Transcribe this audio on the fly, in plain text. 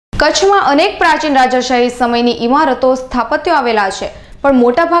કચ્છમાં અનેક પ્રાચીન રાજાશાહી સમયની ઇમારતો સ્થાપત્યો આવેલા છે, પણ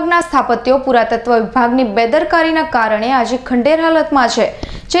મોટાભાગના સ્થાપત્યો પુરાતત્વ વિભાગની બેદરકારીના કારણે આજે ખંડેર હાલતમાં છે,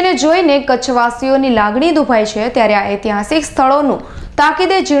 જેને જોઈને કચ્છવાસીઓની લાગણી દુભાઈ છે। ત્યારે આ ઐતિહાસિક સ્થળોનું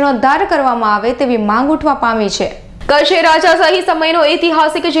તાકીદે જીર્ણોદ્ધાર કરવામાં આવે તેવી માંગ ઉઠવા પામી છે। કચ્છ એ રાજાશાહી સમયનો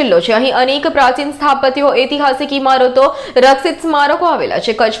ઐતિહાસિક જિલ્લો છે। અહીં અનેક પ્રાચીન સ્થાપત્યો, ઐતિહાસિક ઇમારતો, રક્ષિત સ્મારકો આવેલા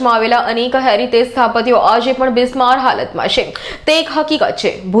છે। કચ્છમાં આવેલા અનેક હેરિટેજ સ્થાપત્યો આજે પણ બિસ્માર હાલતમાં છે, તે એક હકીકત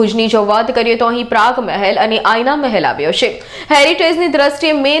છે। ભુજની જો વાત કરીએ તો અહીં પ્રાગ મહેલ અને આયના મહેલ આવ્યો છે। હેરિટેજની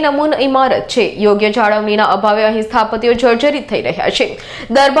દ્રષ્ટિએ મેનમૂન ઇમારત છે। યોગ્ય જાળવણીના અભાવે અહીં સ્થાપત્યો જર્જરિત થઈ રહ્યા છે।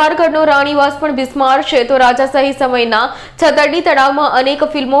 દરબારગઢનો રાણીવાસ પણ બિસ્માર છે, તો રાજાશાહી સમયના છતરડી તળાવમાં અનેક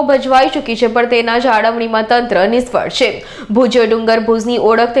ફિલ્મો ભજવાઈ ચૂકી છે, પણ તેના જાળવણીમાં તંત્ર નિષ્ફળ છે। ભુજ ડુંગર ભુજની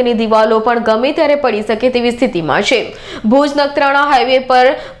ઓળખ તેની દિવાલો પણ ગમે ત્યારે પડી શકે તેવી સ્થિતિમાં છે। ભુજ નખત્રાણા હાઈવે પર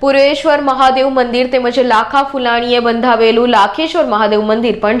પુરેશ્વર મહાદેવ મંદિર તેમજ લાખા ફુલાણીએ બંધાવેલું લાખેશ્વર મહાદેવ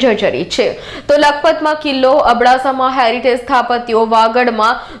મંદિર પણ જર્જરિત છે। તો લખપતમાં કિલ્લો, અબડાસામાં હેરિટેજ સ્થાપત્યો,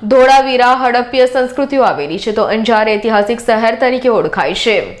 વાગડમાં ધોળાવીરા હડપ્ય સંસ્કૃતિઓ આવેલી છે, તો અંજાર ઐતિહાસિક શહેર તરીકે ઓળખાય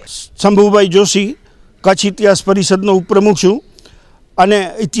છે। શંભુભાઈ જોશી, કચ્છ ઇતિહાસ પરિષદનો ઉપપ્રમુખ છું અને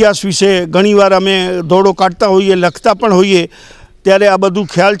ઇતિહાસ વિશે ઘણીવાર અમે દોડો કાઢતા હોઈએ, લખતા પણ હોઈએ, ત્યારે આ બધું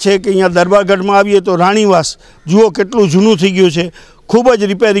ખ્યાલ છે કે અહીંયા દરબારગઢમાં આવીએ તો રાણીવાસ જુઓ કેટલું જૂનું થઈ ગયું છે, ખૂબ જ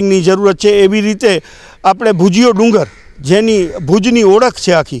રિપેરિંગની જરૂરત છે। એવી રીતે આપણે ભુજિયો ડુંગર, જેની ભુજની ઓળખ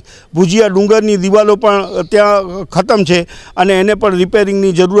છે, આખી ભુજિયા ડુંગરની દિવાલો પણ ત્યાં ખતમ છે અને એને પણ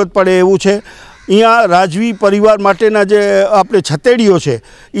રિપેરિંગની જરૂરત પડે એવું છે। અહીંયા રાજવી પરિવાર માટેના જે આપણે છતેડીઓ છે,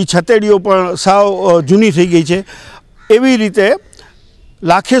 એ છતેડીઓ પણ સાવ જૂની થઈ ગઈ છે। એવી રીતે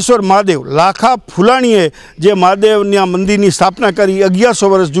લાખેશ્વર મહાદેવ, લાખા ફુલાણીએ જે મહાદેવના મંદિરની સ્થાપના કરી, 1100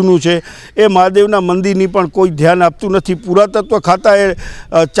 વર્ષ જૂનું છે, એ મહાદેવના મંદિરની પણ કોઈ ધ્યાન આપતું નથી। પુરાતત્વ ખાતાએ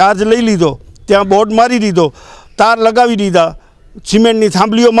ચાર્જ લઈ લીધો, ત્યાં બોર્ડ મારી દીધો, તાર લગાવી દીધા, સિમેન્ટની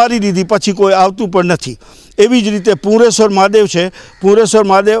થાંભલીઓ મારી દીધી, પછી કોઈ આવતું પણ નથી। એવી જ રીતે પુરેશ્વર મહાદેવ છે, પુરેશ્વર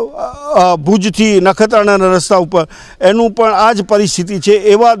મહાદેવ ભુજથી નખત્રાણાના રસ્તા ઉપર, એનું પણ આ જ પરિસ્થિતિ છે।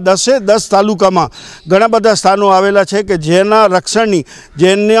 એવા 10 તાલુકામાં ઘણા બધા સ્થાનો આવેલા છે કે જેના રક્ષણની,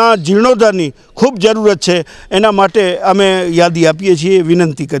 જેના જીર્ણોદ્ધારની ખૂબ જરૂરત છે। એના માટે અમે યાદી આપીએ છીએ,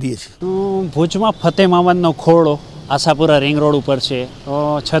 વિનંતી કરીએ છીએ। ભુજમાં ફતેહ મામદનો ખોળો આશાપુરા રિંગ રોડ ઉપર છે,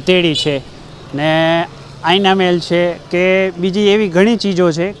 છતેડી છે ને આયના મહેલ છે કે બીજી એવી ઘણી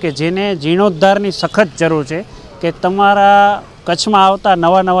ચીજો છે કે જેને જીર્ણોદ્ધારની સખત જરૂર છે કે તમારા કચ્છમાં આવતા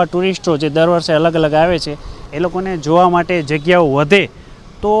નવા ટુરિસ્ટો જે દર વર્ષે અલગ અલગ આવે છે એ લોકોને જોવા માટે જગ્યાઓ વધે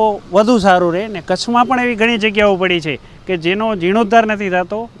તો વધુ સારું રહે। ને કચ્છમાં પણ એવી ઘણી જગ્યાઓ પડી છે કે જેનો જીર્ણોદ્ધાર નથી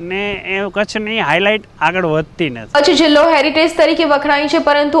થતો ને એ કચ્છની હાઇલાઇટ આગળ વધતી નથી। કચ્છ જિલ્લો હેરિટેજ તરીકે વખણાય છે,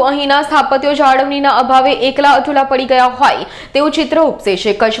 પરંતુ અહીંના સ્થાપત્યો જાળવણીના અભાવે એકલા અધૂલા પડી ગયા હોય તેવું ચિત્ર ઉપસે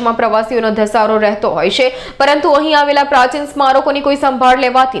છે। કચ્છમાં પ્રવાસીઓનો ધસારો રહેતો હોય છે, પરંતુ અહીં આવેલા પ્રાચીન સ્મારકોની કોઈ સંભાળ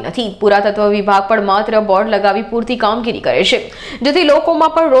લેવાતી નથી। પુરાતત્વ વિભાગ પણ માત્ર બોર્ડ લગાવી પૂરતી કામગીરી કરે છે, જેથી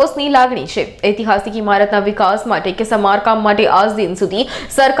લોકોમાં પણ રોષની લાગણી છે। ઐતિહાસિક ઇમારતના વિકાસ માટે કે સમારકામ માટે આજ દિન સુધી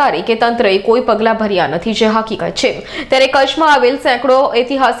સરકારે કે તંત્રએ કોઈ પગલાં ભર્યા નથી, જે હકીકત છે। ત્યારે કચ્છમાં આવેલ સેંકડો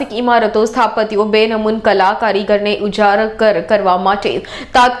ઐતિહાસિક ઇમારતો, સ્થાપત્યો બેનમૂન કલા કારીગરને ઉજાગર કરવા માટે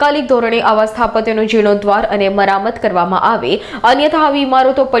તાત્કાલિક ધોરણે આવા સ્થાપત્યોનો જીર્ણોદ્ધાર અને મરામત કરવામાં આવે, અન્યથા આવી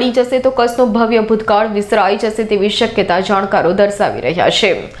ઇમારતો પડી જશે તો કચ્છનો ભવ્ય ભૂતકાળ વિસરાઈ જશે તેવી શક્યતા જાણકારો દર્શાવી રહ્યા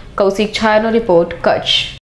છે। કૌશિક છાયાનો રિપોર્ટ, કચ્છ।